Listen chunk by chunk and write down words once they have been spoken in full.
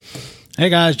Hey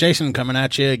guys, Jason coming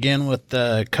at you again with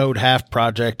the Code Half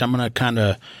project. I'm going to kind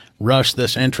of rush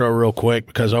this intro real quick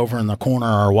because over in the corner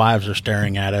our wives are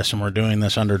staring at us and we're doing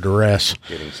this under duress.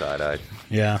 Getting side-eyed.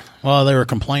 Yeah. Well, they were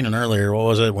complaining earlier. What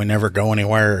was it? We never go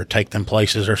anywhere or take them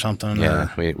places or something. Yeah,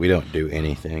 we don't do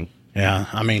anything. Yeah.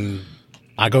 I mean,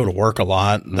 I go to work a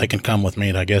lot. They can come with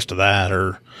me, I guess, to that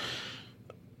or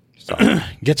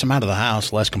get some out of the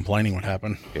house. Less complaining would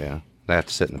happen. Yeah. They have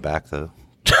to sit in the back, though.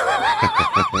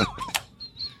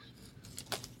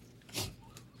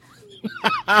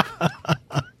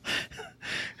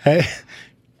 Hey,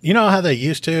 you know how they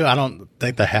used to? I don't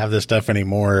think they have this stuff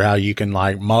anymore. How you can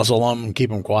like muzzle them and keep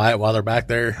them quiet while they're back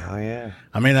there. Oh, yeah.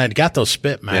 I mean, they got those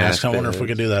spit masks. Yeah, I wonder if we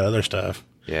could do that other stuff.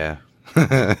 Yeah.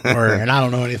 And I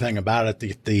don't know anything about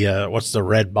it. The what's the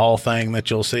red ball thing that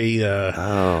you'll see?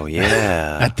 Oh,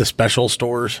 yeah. At the special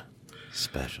stores.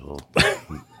 Special.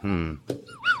 I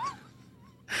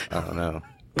don't know.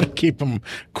 Keep them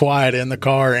quiet in the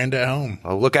car and at home.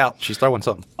 Oh, look out. She's throwing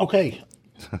something. Okay.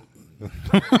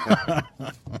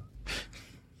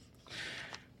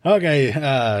 Okay.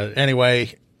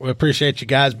 Anyway, we appreciate you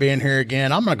guys being here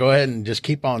again. I'm going to go ahead and just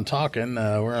keep on talking.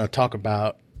 We're going to talk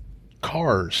about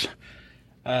cars.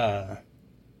 Like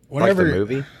the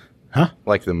movie? Huh?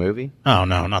 Like the movie? Oh,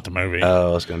 no, not the movie.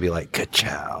 Oh, it's going to be like,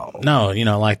 ka-chow. No,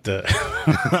 like the,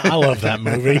 I love that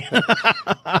movie.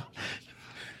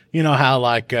 You know how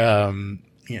like, when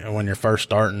you're first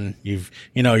starting, you're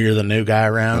the new guy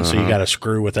around, so you got to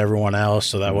screw with everyone else.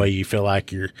 So that way you feel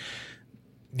like you're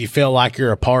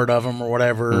a part of them or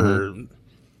whatever.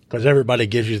 Because everybody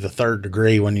gives you the third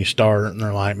degree when you start and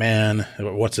they're like, man,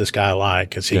 what's this guy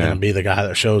like? Is he going to be the guy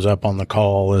that shows up on the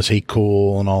call? Is he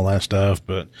cool and all that stuff?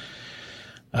 But,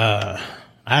 I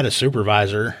had a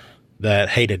supervisor that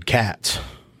hated cats.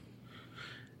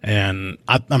 And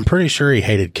I'm pretty sure he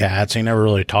hated cats. He never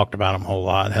really talked about them a whole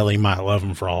lot. Hell, he might love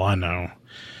them for all I know.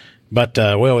 But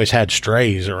we always had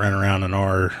strays that ran around in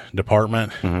our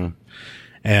department.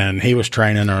 And he was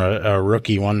training a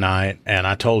rookie one night. And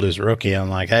I told his rookie,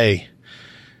 I'm like, hey,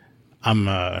 I'm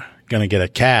going to get a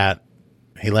cat.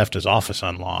 He left his office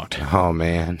unlocked. Oh,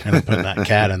 man. And I put that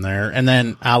cat in there. And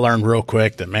then I learned real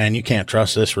quick that, man, you can't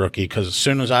trust this rookie. Because as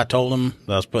soon as I told him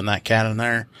that I was putting that cat in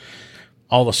there,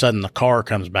 all of a sudden the car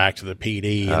comes back to the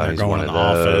PD and they're going in the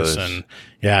office and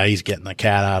he's getting the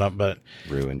cat out of it. But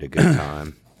ruined a good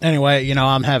time. Anyway,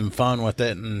 I'm having fun with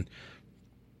it. And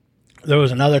there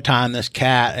was another time this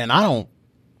cat, and I don't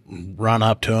run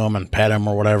up to him and pet him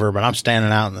or whatever, but I'm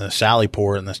standing out in the Sally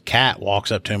port and this cat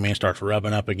walks up to me and starts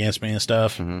rubbing up against me and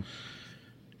stuff.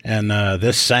 And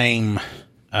this same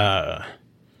guy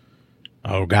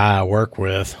I work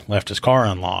with left his car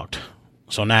unlocked.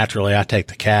 So naturally, I take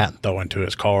the cat and throw into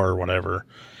his car or whatever.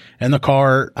 And the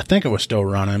car, I think it was still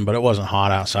running, but it wasn't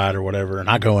hot outside or whatever. And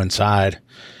I go inside.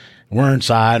 We're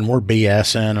inside and we're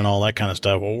BSing and all that kind of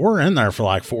stuff. Well, we're in there for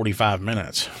like 45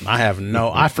 minutes.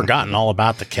 I've forgotten all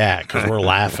about the cat because we're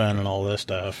laughing and all this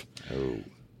stuff.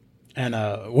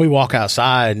 And we walk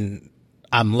outside and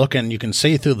I'm looking. You can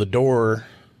see through the door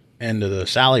into the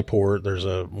Sally port. There's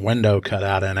a window cut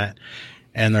out in it.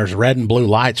 And there's red and blue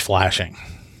lights flashing.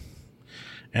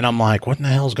 And I'm like, what in the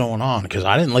hell's going on? Because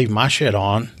I didn't leave my shit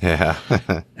on. Yeah.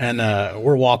 And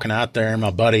we're walking out there, and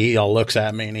my buddy, he all looks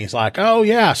at me, and he's like, oh,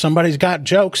 yeah, somebody's got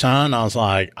jokes, son. I was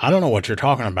like, I don't know what you're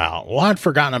talking about. Well, I'd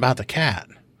forgotten about the cat.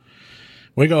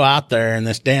 We go out there, and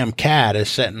this damn cat is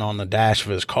sitting on the dash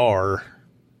of his car,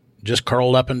 just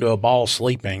curled up into a ball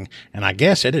sleeping. And I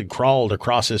guess it had crawled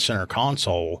across his center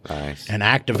console and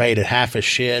activated half his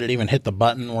shit. It even hit the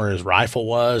button where his rifle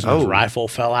was, and his rifle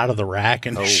fell out of the rack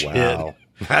and shit. Wow.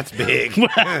 That's big.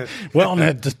 Well,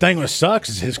 and the thing that sucks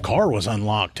is his car was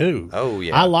unlocked too. Oh,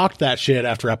 yeah. I locked that shit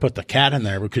after I put the cat in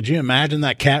there. But could you imagine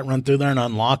that cat run through there and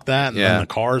unlock that, and then the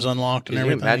car's unlocked and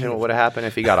everything? Can you imagine what would have happened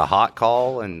if he got a hot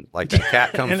call and like the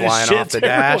cat comes flying off the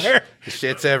dash? The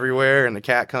shit's everywhere, and the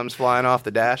cat comes flying off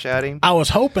the dash at him. I was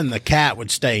hoping the cat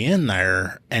would stay in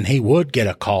there and he would get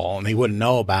a call and he wouldn't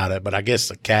know about it. But I guess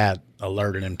the cat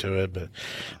alerted him to it. But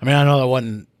I mean, I know that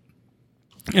wasn't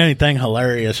anything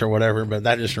hilarious or whatever, but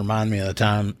that just reminded me of the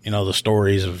time, the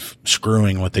stories of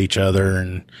screwing with each other.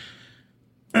 And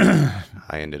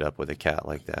I ended up with a cat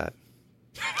like that.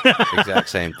 Exact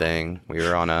same thing. We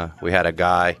had a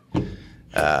guy,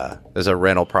 there's a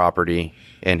rental property,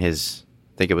 and I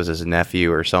think it was his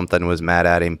nephew or something was mad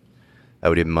at him,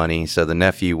 owed him money. So the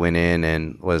nephew went in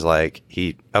and was like,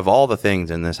 of all the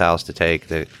things in this house to take,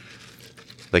 the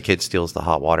kid steals the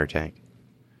hot water tank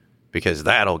because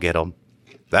that'll get him.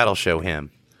 That'll show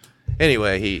him.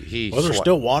 Anyway, he was there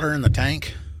still water in the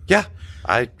tank? Yeah.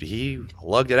 He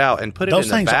lugged it out and put it Those in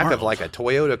the things back aren't- of like a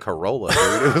Toyota Corolla,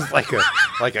 dude. It was like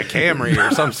a Camry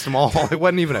or some small. It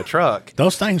wasn't even a truck.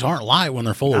 Those things aren't light when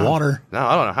they're full of water. No,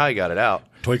 I don't know how he got it out.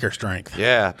 Tweaker strength.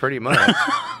 Yeah, pretty much.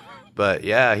 But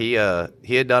yeah, he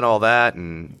had done all that,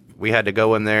 and we had to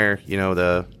go in there, you know,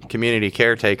 the community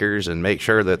caretakers, and make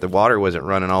sure that the water wasn't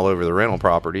running all over the rental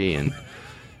property, and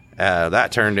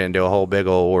that turned into a whole big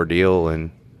old ordeal,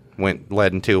 and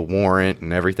led into a warrant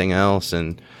and everything else.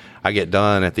 And I get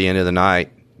done at the end of the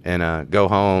night and go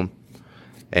home,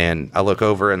 and I look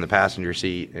over in the passenger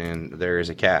seat, and there is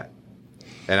a cat,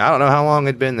 and I don't know how long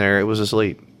it'd been there. It was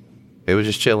asleep. It was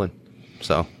just chilling.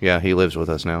 So yeah, he lives with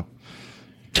us now.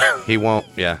 He won't.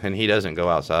 Yeah, and he doesn't go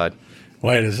outside.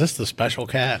 Wait, is this the special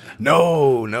cat?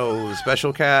 No, the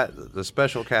special cat.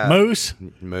 Moose?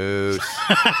 Moose.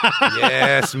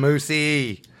 Yes,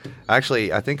 Moosey.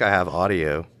 Actually, I think I have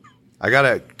audio.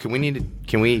 Can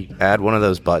we add one of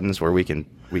those buttons where we can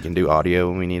do audio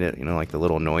when we need it, you know, like the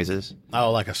little noises?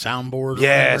 Oh, like a soundboard?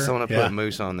 Yes, I want to put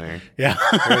Moose on there. Yeah.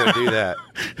 We're going to do that.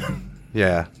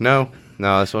 Yeah. No,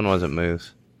 this one wasn't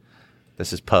Moose.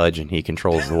 This is Pudge, and he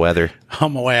controls the weather.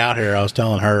 On my way out here, I was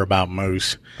telling her about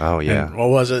Moose. Oh, yeah. And what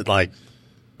was it, like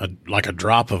a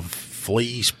drop of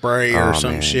flea spray or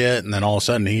some man. shit, and then all of a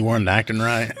sudden he wasn't acting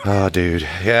right? Oh, dude.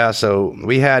 Yeah, so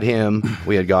we had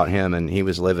got him, and he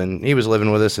was living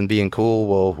with us and being cool.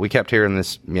 Well, we kept hearing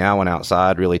this meowing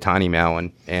outside, really tiny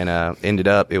meowing, and ended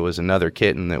up it was another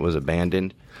kitten that was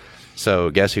abandoned. So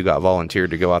guess who got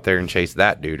volunteered to go out there and chase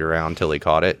that dude around until he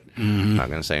caught it? Mm-hmm. Not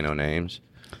going to say no names.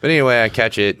 But anyway, I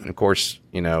catch it, and of course,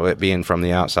 you know, it being from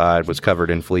the outside was covered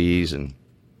in fleas, and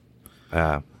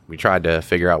we tried to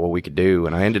figure out what we could do,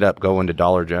 and I ended up going to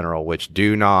Dollar General, which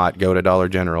do not go to Dollar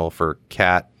General for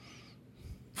cat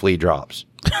flea drops,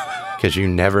 because you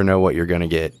never know what you're going to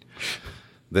get.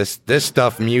 This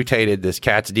stuff mutated this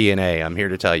cat's DNA, I'm here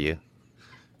to tell you,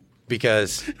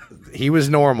 because he was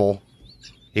normal.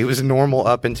 He was normal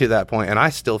up until that point, and I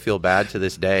still feel bad to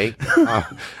this day.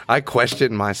 I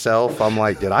question myself. I'm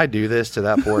like, did I do this to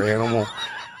that poor animal?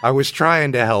 I was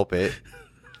trying to help it,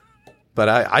 but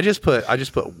I just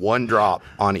put one drop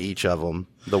on each of them.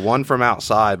 The one from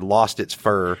outside lost its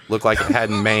fur, looked like it had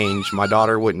mange. My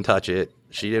daughter wouldn't touch it.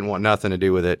 She didn't want nothing to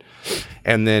do with it.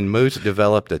 And then Moose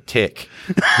developed a tick,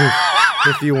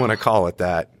 if you want to call it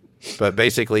that. But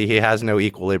basically, he has no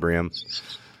equilibrium,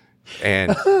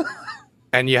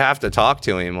 and you have to talk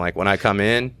to him. Like when I come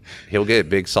in, he'll get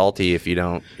big salty if you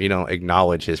don't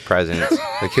acknowledge his presence.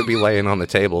 Like he'll be laying on the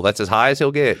table. That's as high as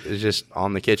he'll get. Is just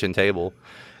on the kitchen table,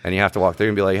 and you have to walk through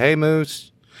and be like, "Hey,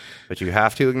 Moose," but you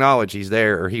have to acknowledge he's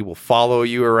there, or he will follow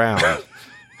you around.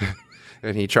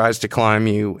 And he tries to climb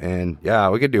you. And yeah,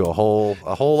 we could do a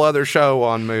whole other show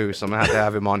on Moose. I'm gonna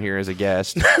have him on here as a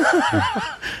guest.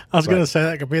 I was going to say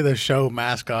that could be the show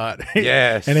mascot.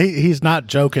 Yes. And he's not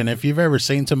joking. If you've ever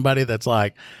seen somebody that's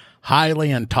like highly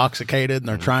intoxicated and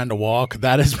they're trying to walk,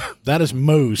 that is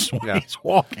Moose when he's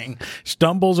walking.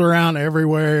 Stumbles around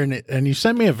everywhere. And you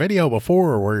sent me a video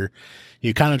before where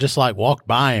you kind of just like walked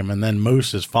by him, and then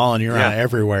Moose is following you around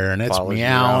everywhere, and it's Follows you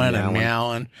meowing around, and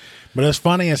meowing. But it's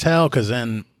funny as hell, because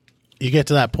then you get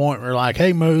to that point where you're like,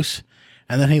 "Hey, Moose,"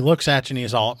 and then he looks at you and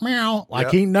he's all meow, like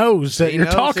he knows that you're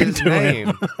talking to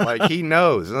him. Like he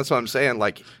knows, and that's what I'm saying.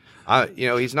 Like,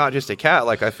 he's not just a cat.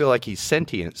 Like I feel like he's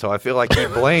sentient, so I feel like he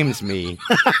blames me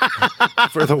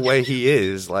for the way he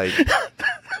is. Like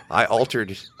I altered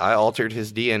his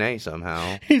DNA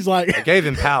somehow. He's like, I gave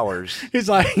him powers. He's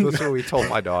like, that's what we told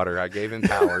my daughter. I gave him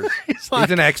powers. He's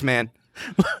an X-Man.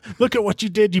 Look at what you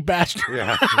did, you bastard.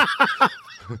 Yeah.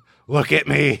 Look at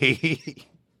me.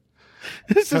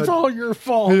 This is all your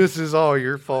fault. This is all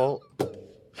your fault.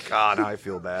 God, I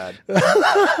feel bad.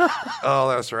 Oh,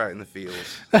 that's right in the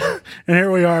feels. And here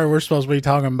we are. We're supposed to be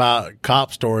talking about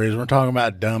cop stories. We're talking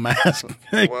about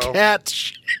dumbass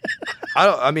cats.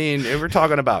 I mean, if we're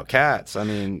talking about cats, I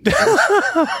mean,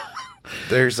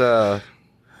 there's I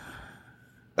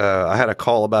had a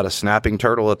call about a snapping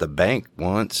turtle at the bank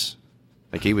once.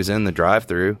 Like he was in the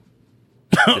drive-thru.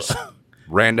 Just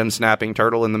random snapping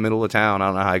turtle in the middle of town. I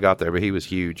don't know how he got there, but he was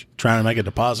huge. Trying to make a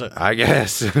deposit, I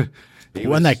guess.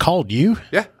 When they called you?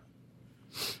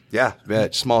 Yeah,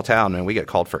 small town, man. We get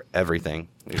called for everything.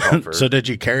 So did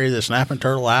you carry the snapping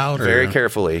turtle out? Very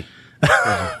carefully.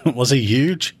 Was he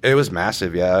huge? It was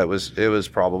massive, yeah. It was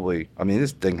probably, I mean,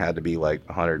 this thing had to be like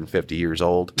 150 years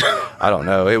old. I don't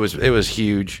know. It was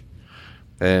huge,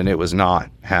 and it was not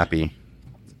happy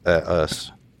at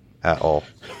us at all.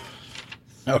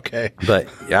 Okay. But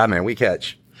yeah, man, we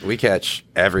catch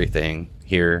everything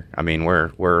here. I mean,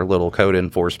 we're a little code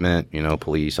enforcement,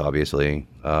 police, obviously,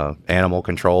 animal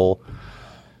control.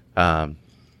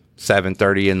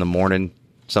 7:30 in the morning,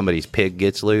 somebody's pig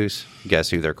gets loose. Guess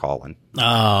who they're calling?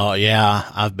 Oh, yeah.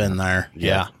 I've been there.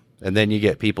 Yeah. And then you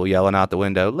get people yelling out the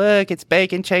window, look, it's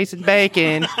Bacon chasing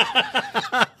bacon.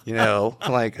 You know,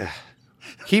 like,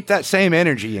 keep that same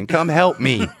energy and come help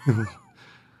me.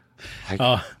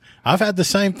 I've had the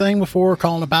same thing before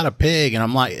calling about a pig, and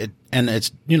I'm like, and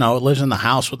it's, you know, it lives in the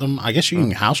house with them. I guess you can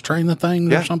house train the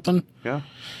thing or something. Yeah.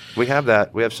 We have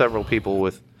that. We have several people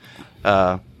with,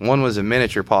 one was a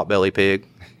miniature potbelly pig,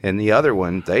 and the other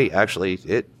one,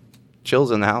 it chills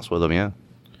in the house with them, yeah.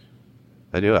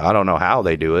 They do it. I don't know how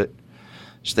they do it.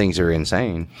 These things are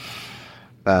insane.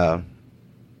 Man.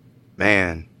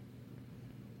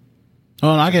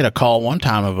 Well, and I get a call one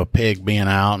time of a pig being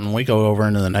out, and we go over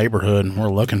into the neighborhood, and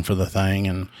we're looking for the thing,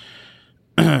 and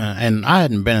and I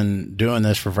hadn't been doing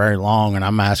this for very long, and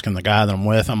I'm asking the guy that I'm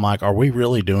with, I'm like, are we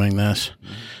really doing this?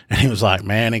 And he was like,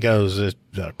 man, he goes, it's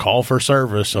a call for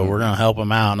service, so we're going to help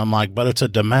him out. And I'm like, but it's a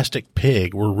domestic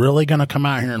pig. We're really going to come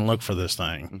out here and look for this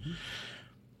thing. Mm-hmm.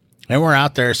 And we're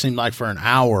out there, it seemed like for an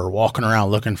hour, walking around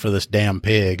looking for this damn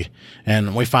pig.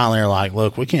 And we finally are like,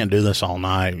 look, we can't do this all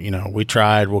night. You know, we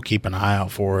tried. We'll keep an eye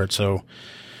out for it. So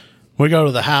we go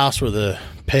to the house where the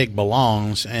pig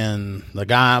belongs, and the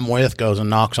guy I'm with goes and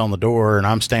knocks on the door, and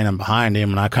I'm standing behind him,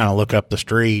 and I kind of look up the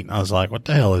street. I was like, what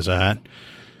the hell is that?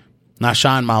 And I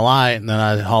shine my light, and then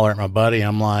I holler at my buddy.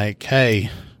 I'm like, hey,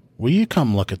 will you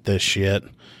come look at this shit?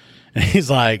 And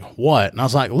he's like, what? And I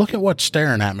was like, look at what's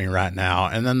staring at me right now.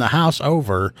 And then the house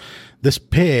over, this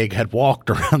pig had walked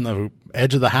around the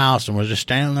edge of the house and was just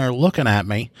standing there looking at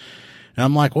me. And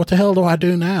I'm like, what the hell do I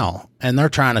do now? And they're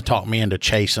trying to talk me into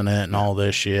chasing it and all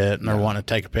this shit. And they're wanting to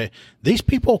take a pig. These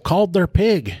people called their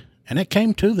pig, and it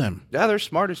came to them. Yeah, they're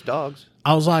smart as dogs.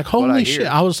 I was like, holy shit.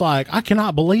 I was like, I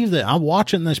cannot believe that. I'm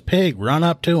watching this pig run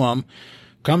up to him,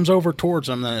 comes over towards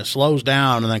them, then it slows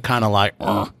down, and then kind of like,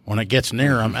 when it gets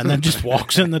near them, and then just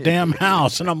walks in the damn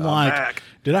house. And I'm like, back.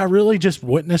 Did I really just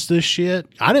witness this shit?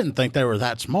 I didn't think they were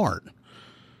that smart.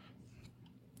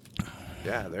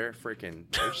 Yeah, they're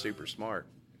super smart.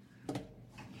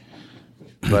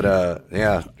 But,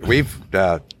 yeah, we've,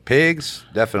 pigs,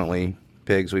 definitely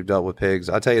pigs. We've dealt with pigs.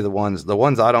 I'll tell you the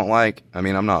ones I don't like. I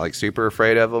mean, I'm not like super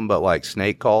afraid of them, but like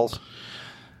snake calls,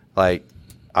 like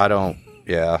I don't,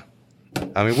 yeah.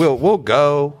 I mean, we'll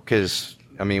go because,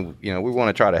 I mean, you know, we want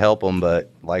to try to help them,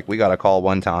 but like we got a call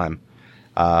one time.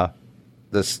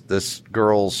 This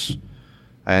girl's,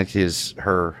 I think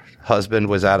her husband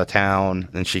was out of town,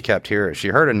 and she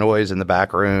heard a noise in the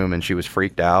back room, and she was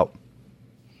freaked out.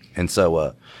 And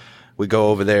so we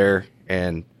go over there,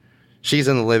 and she's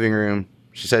in the living room.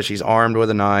 She says she's armed with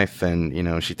a knife, and, you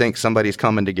know, she thinks somebody's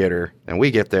coming to get her. And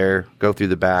we get there, go through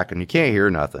the back, and you can't hear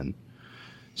nothing.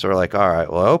 So we're like, all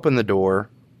right, well, I open the door,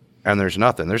 and there's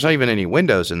nothing. There's not even any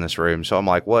windows in this room. So I'm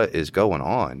like, what is going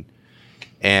on?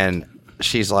 And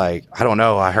she's like, I don't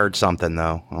know. I heard something,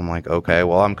 though. I'm like, okay,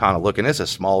 well, I'm kind of looking. It's a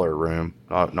smaller room,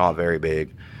 not very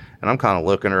big. And I'm kind of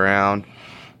looking around,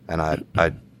 and I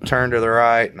turn to the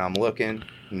right, and I'm looking,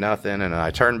 nothing. And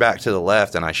I turn back to the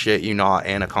left, and I shit you not,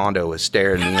 Anaconda was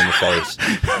staring me in the face.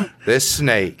 This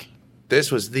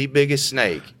was the biggest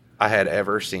snake I had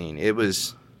ever seen. It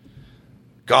was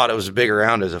as big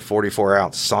around as a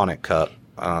 44-ounce Sonic cup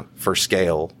for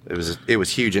scale. It was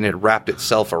huge, and it wrapped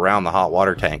itself around the hot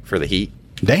water tank for the heat.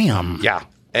 Damn. Yeah.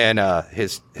 And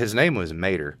his name was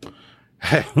Mater.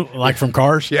 Like from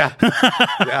Cars? Yeah.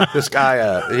 Yeah. This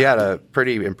guy, he had a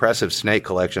pretty impressive snake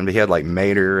collection, but he had like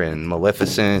Mater and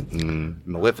Maleficent, and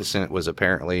Maleficent was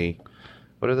apparently,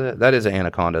 what are that? That is an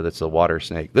anaconda. That's a water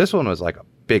snake. This one was like a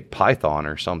big python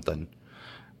or something.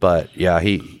 But yeah,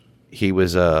 he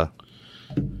was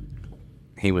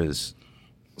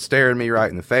staring me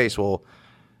right in the face. Well,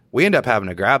 we end up having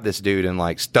to grab this dude and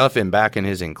like stuff him back in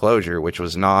his enclosure, which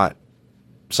was not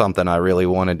something I really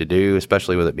wanted to do,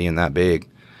 especially with it being that big.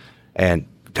 And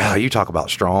you talk about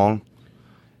strong.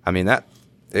 I mean,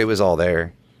 it was all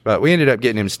there. But we ended up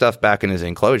getting him stuffed back in his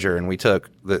enclosure, and we took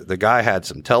the guy had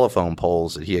some telephone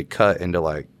poles that he had cut into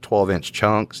like 12-inch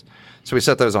chunks. So we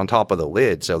set those on top of the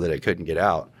lid so that it couldn't get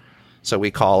out. So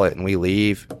we call it and we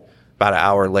leave. About an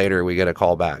hour later, we get a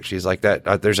call back. She's like,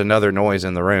 there's another noise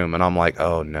in the room. And I'm like,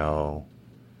 oh, no.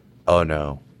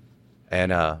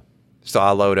 And so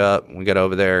I load up, and we get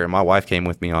over there, and my wife came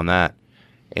with me on that.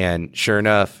 And sure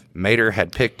enough, Mater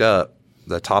had picked up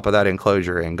the top of that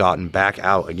enclosure and gotten back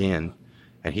out again.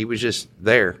 And he was just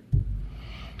there.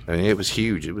 I mean, it was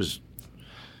huge. It was...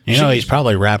 he's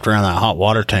probably wrapped around that hot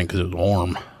water tank because it was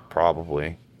warm.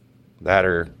 Probably. That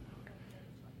or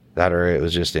it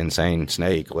was just insane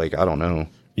snake. Like, I don't know.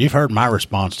 You've heard my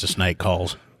response to snake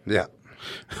calls. Yeah.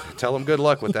 Tell them good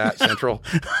luck with that, Central.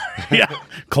 Yeah,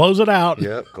 close it out.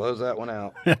 Yep, close that one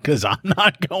out. Because I'm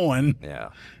not going. Yeah.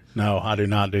 No, I do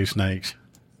not do snakes.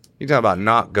 You talk about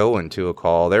not going to a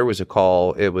call. There was a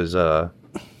call. It was I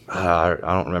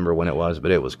don't remember when it was,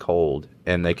 but it was cold,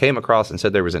 and they came across and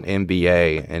said there was an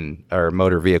MVA or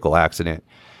motor vehicle accident,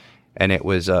 and it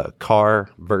was a car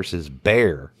versus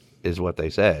bear, is what they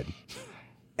said.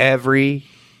 Every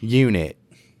unit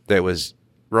that was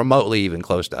remotely even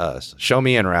close to us, show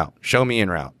me en route.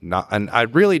 And I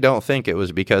really don't think it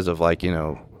was because of like, you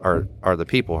know, are the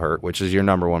people hurt, which is your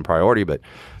number one priority, but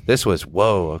this was,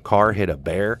 whoa, a car hit a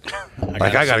bear.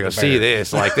 I gotta go see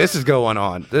this. Like, this is going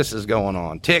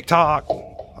on. TikTok.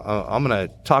 I'm going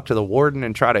to talk to the warden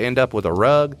and try to end up with a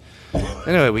rug.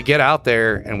 Anyway, we get out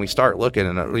there and we start looking,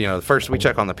 and you know, first we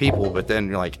check on the people, but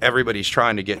then like everybody's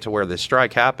trying to get to where this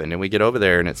strike happened, and we get over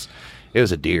there and it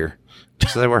was a deer.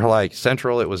 So then we're like,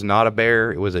 Central, it was not a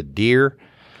bear, it was a deer.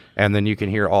 And then you can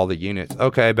hear all the units.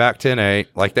 Okay, back 10-8.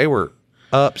 Like, they were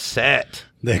upset.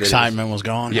 The excitement was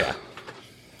gone. Yeah.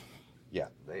 Yeah,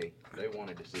 they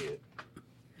wanted to see it.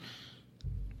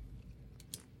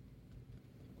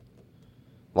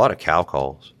 A lot of cow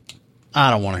calls. I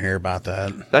don't want to hear about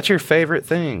that. That's your favorite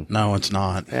thing. No, it's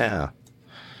not. Yeah.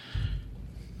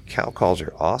 Cow calls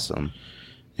are awesome.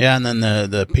 Yeah, and then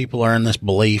the people are in this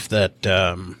belief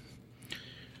that,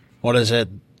 what is it,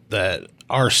 that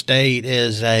our state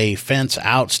is a fence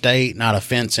out state, not a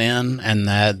fence in, and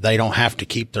that they don't have to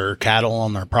keep their cattle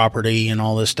on their property and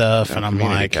all this stuff. Yeah, and I'm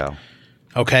like, cow.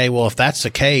 Okay, well, if that's the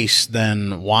case,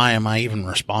 then why am I even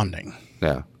responding?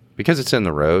 Yeah, because it's in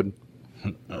the road.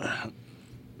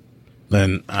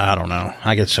 Then I don't know.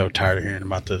 I get so tired of hearing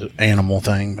about the animal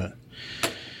thing. But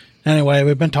anyway,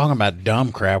 we've been talking about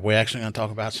dumb crap. We actually going to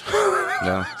talk about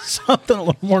something a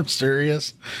little more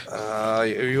serious.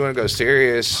 If you want to go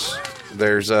serious,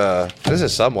 there's this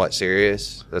is somewhat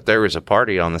serious, that there was a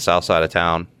party on the south side of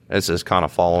town. This is kind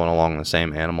of following along the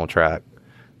same animal track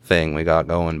thing we got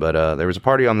going, but there was a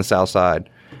party on the south side,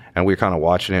 and we were kind of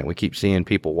watching it. We keep seeing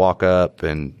people walk up,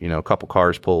 and you know, a couple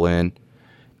cars pull in,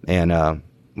 and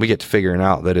we get to figuring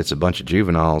out that it's a bunch of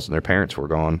juveniles and their parents were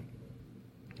gone.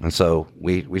 And so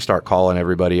we start calling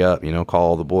everybody up, you know, call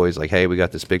all the boys like, hey, we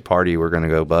got this big party, we're going to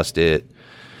go bust it.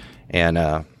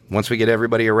 And once we get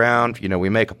everybody around, you know, we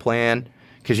make a plan,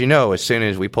 because, you know, as soon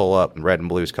as we pull up and red and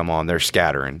blues come on, they're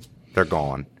scattering, they're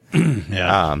gone.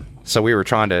 Yeah. So we were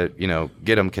trying to, you know,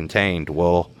 get them contained.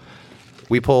 Well,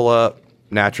 we pull up,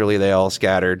 naturally they all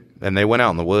scattered, and they went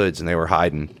out in the woods and they were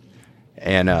hiding.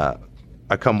 And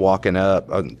I come walking up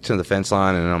to the fence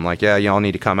line, and I'm like, yeah, y'all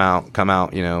need to come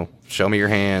out, you know, show me your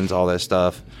hands, all that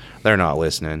stuff. They're not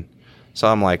listening. So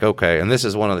I'm like, okay. And this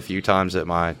is one of the few times that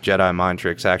my Jedi mind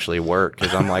tricks actually work,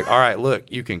 because I'm like, all right,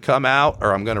 look, you can come out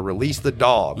or I'm going to release the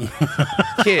dog.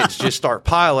 Kids just start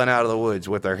piling out of the woods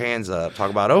with their hands up.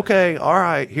 Talk about, okay, all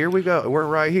right, here we go. We're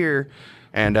right here.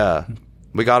 And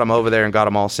we got them over there and got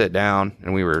them all sit down,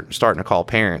 and we were starting to call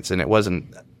parents. And it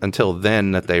wasn't until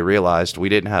then that they realized we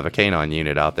didn't have a canine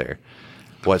unit out there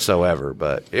whatsoever,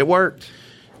 but it worked.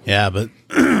 Yeah, but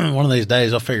one of these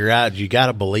days I'll figure out you got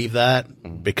to believe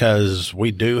that, because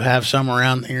we do have some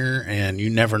around here, and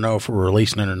you never know if we're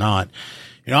releasing it or not.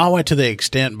 You know, I went to the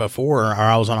extent before, or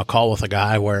I was on a call with a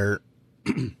guy where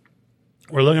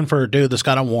we're looking for a dude that's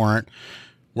got a warrant.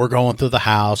 We're going through the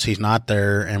house. He's not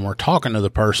there, and we're talking to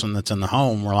the person that's in the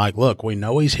home. We're like, look, we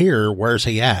know he's here. Where's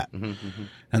he at?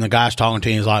 And the guy's talking to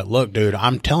me. He's like, look, dude,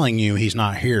 I'm telling you he's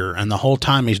not here. And the whole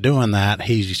time he's doing that,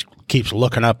 he keeps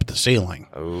looking up at the ceiling.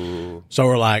 Oh. So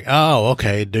we're like, oh,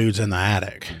 okay, dude's in the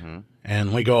attic.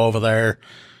 And we go over there,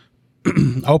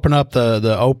 open up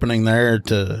the opening there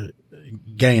to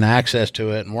gain access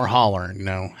to it, and we're hollering, you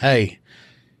know, hey,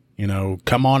 you know,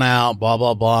 come on out, blah,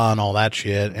 blah, blah, and all that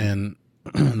shit. And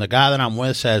the guy that I'm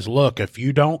with says, look, if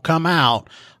you don't come out,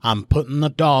 I'm putting the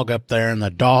dog up there, and the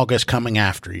dog is coming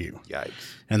after you. Yikes.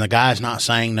 And the guy's not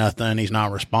saying nothing. He's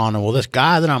not responding. Well, this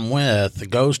guy that I'm with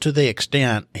goes to the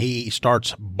extent he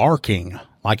starts barking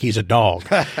like he's a dog.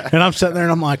 And I'm sitting there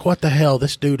and I'm like, what the hell?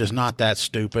 This dude is not that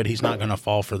stupid. He's not going to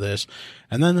fall for this.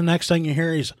 And then the next thing you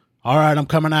hear, he's, all right, I'm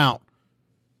coming out.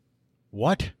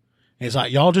 What? He's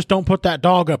like, y'all just don't put that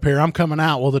dog up here. I'm coming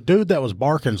out. Well, the dude that was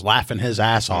barking's laughing his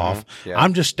ass off. Yeah.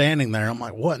 I'm just standing there. I'm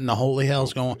like, what in the holy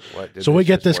hell's going on? So we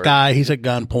get this guy. He's at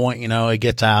gunpoint. You know, he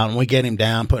gets out, and we get him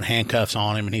down, put handcuffs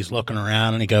on him, and he's looking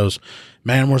around, and he goes,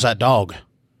 man, where's that dog?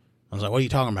 I was like, what are you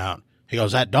talking about? He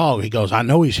goes, that dog. He goes, I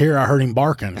know he's here. I heard him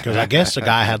barking, because I guess the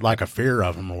guy had like a fear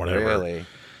of him or whatever. Really?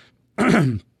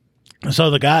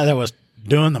 So the guy that was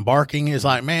doing the barking is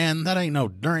like, man, there ain't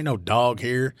no dog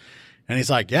here. And he's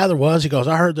like, yeah, there was. He goes,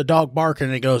 I heard the dog barking.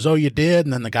 And he goes, oh, you did?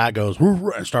 And then the guy goes,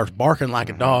 woo, and starts barking like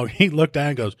a dog. He looked down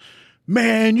and goes,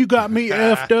 man, you got me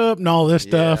effed up and all this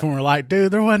stuff. And we're like,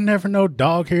 dude, there wasn't never no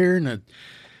dog here. And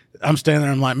I'm standing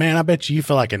there. I'm like, man, I bet you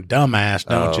feel like a dumbass,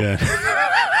 don't you?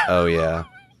 Oh, yeah.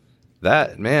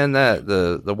 That, man,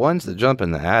 the ones that jump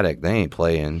in the attic, they ain't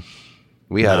playing.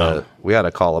 We had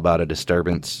a call about a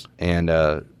disturbance, and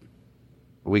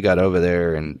we got over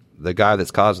there, and the guy that's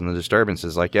causing the disturbance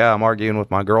is like, yeah, I'm arguing with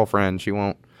my girlfriend. She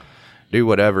won't do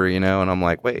whatever, And I'm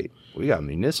like, wait, we got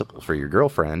municipal for your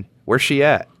girlfriend. Where's she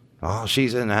at? Oh,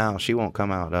 she's in the house. She won't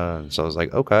come out. So I was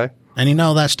like, okay. And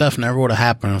that stuff never would have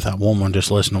happened if that woman just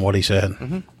listened to what he said.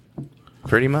 Mm-hmm.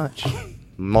 Pretty much.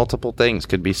 Multiple things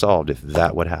could be solved if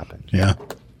that would happen. Yeah.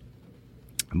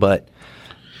 But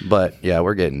yeah,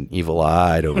 we're getting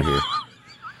evil-eyed over here.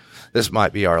 This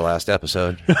might be our last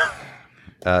episode.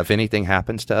 If anything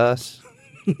happens to us,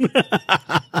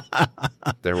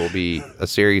 there will be a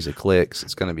series of clicks.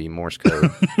 It's going to be Morse code.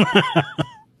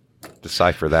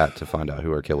 Decipher that to find out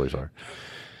who our killers are.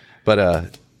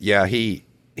 But yeah, he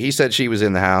said she was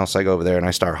in the house. I go over there and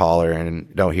I start hollering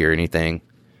and don't hear anything.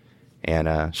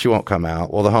 And she won't come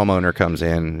out. Well, the homeowner comes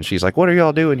in and she's like, what are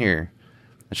y'all doing here?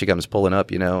 And she comes pulling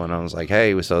up, and I was like,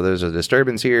 hey, so there's a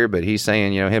disturbance here, but he's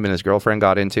saying, him and his girlfriend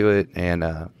got into it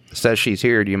and says she's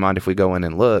here. Do you mind if we go in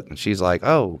and look? And she's like,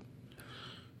 oh,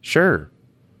 sure.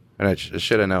 And I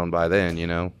should have known by then,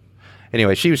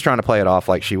 Anyway, she was trying to play it off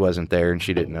like she wasn't there and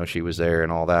she didn't know she was there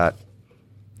and all that.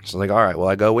 So like, all right, well,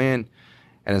 I go in,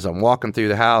 and as I'm walking through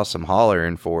the house, I'm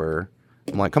hollering for her.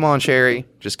 I'm like, come on, Sherry,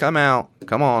 just come out.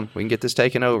 Come on, we can get this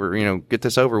taken over, get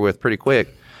this over with pretty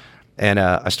quick. And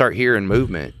I start hearing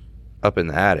movement up in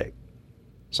the attic.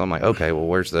 So I'm like, okay, well,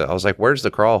 where's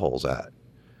the crawl holes at?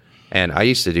 And I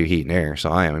used to do heat and air,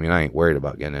 so I ain't worried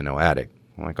about getting in no attic.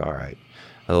 I'm like, all right.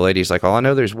 And the lady's like, oh, I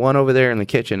know there's one over there in the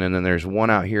kitchen, and then there's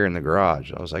one out here in the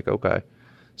garage. I was like, okay.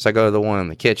 So I go to the one in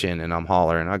the kitchen, and I'm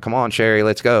hollering, come on, Sherry,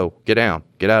 let's go. Get down.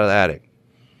 Get out of the attic.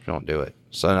 Don't do it.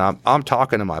 So I'm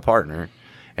talking to my partner,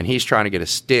 and he's trying to get a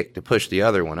stick to push the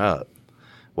other one up.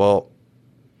 Well,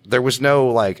 there was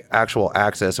no actual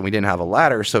access, and we didn't have a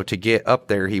ladder. So to get up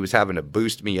there, he was having to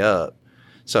boost me up.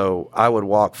 So I would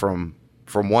walk from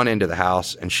one end of the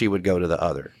house, and she would go to the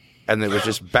other. And it was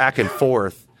just back and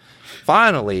forth.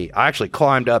 Finally, I actually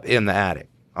climbed up in the attic.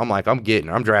 I'm like, I'm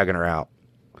dragging her out.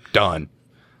 Done.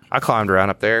 I climbed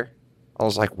around up there. I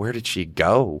was like, where did she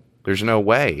go? There's no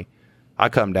way. I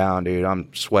come down, dude.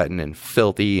 I'm sweating and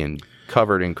filthy and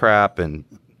covered in crap and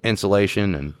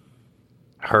insulation. And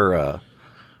her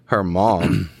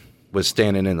mom was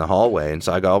standing in the hallway. And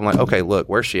so I'm like, okay, look,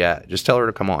 where's she at? Just tell her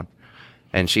to come on.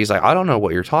 And she's like, I don't know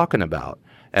what you're talking about.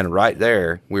 And right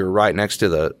there, we were right next to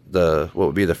the what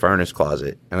would be the furnace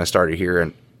closet. And I started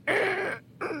hearing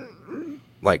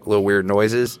little weird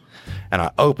noises. And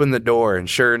I opened the door, and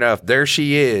sure enough, there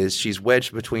she is. She's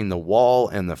wedged between the wall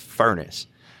and the furnace.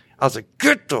 I was like,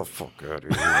 get the fuck out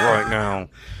of here right now.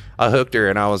 I hooked her,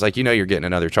 and I was like, you're getting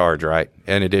another charge, right?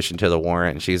 In addition to the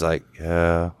warrant. And she's like,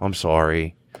 yeah, I'm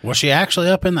sorry. Was she actually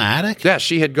up in the attic? Yeah,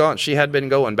 she had been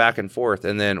going back and forth.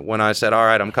 And then when I said, all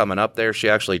right, I'm coming up there, she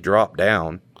actually dropped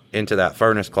down into that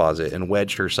furnace closet and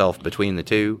wedged herself between the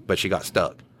two, but she got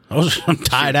stuck. Those are some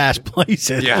tight-ass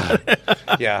places. Yeah.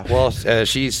 Yeah. Well,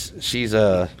 she's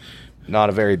not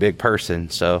a very big person,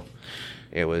 so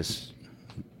there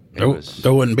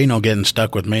wouldn't be no getting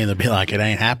stuck with me. They'd be like, it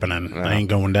ain't happening. No. I ain't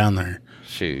going down there.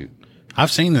 Shoot. I've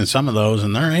seen in some of those,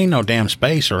 and there ain't no damn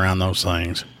space around those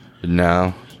things.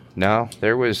 No.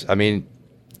 There was,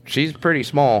 she's pretty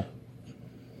small.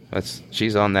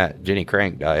 She's on that Jenny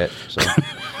Crank diet, so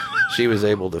she was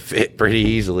able to fit pretty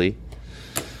easily.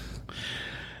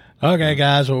 Okay,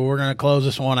 guys. Well, we're going to close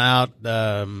this one out.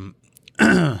 I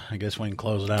guess we can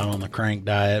close it out on the Crank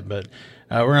diet, but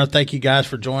we're going to thank you guys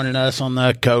for joining us on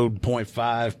the Code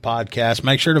 .5 podcast.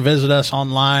 Make sure to visit us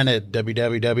online at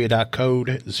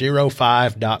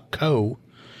www.code05.co,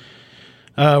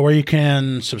 where you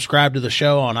can subscribe to the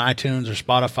show on iTunes or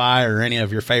Spotify or any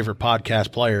of your favorite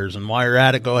podcast players. And while you're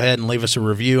at it, go ahead and leave us a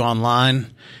review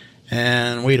online,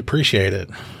 and we'd appreciate it.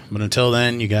 But until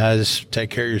then, you guys take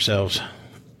care of yourselves.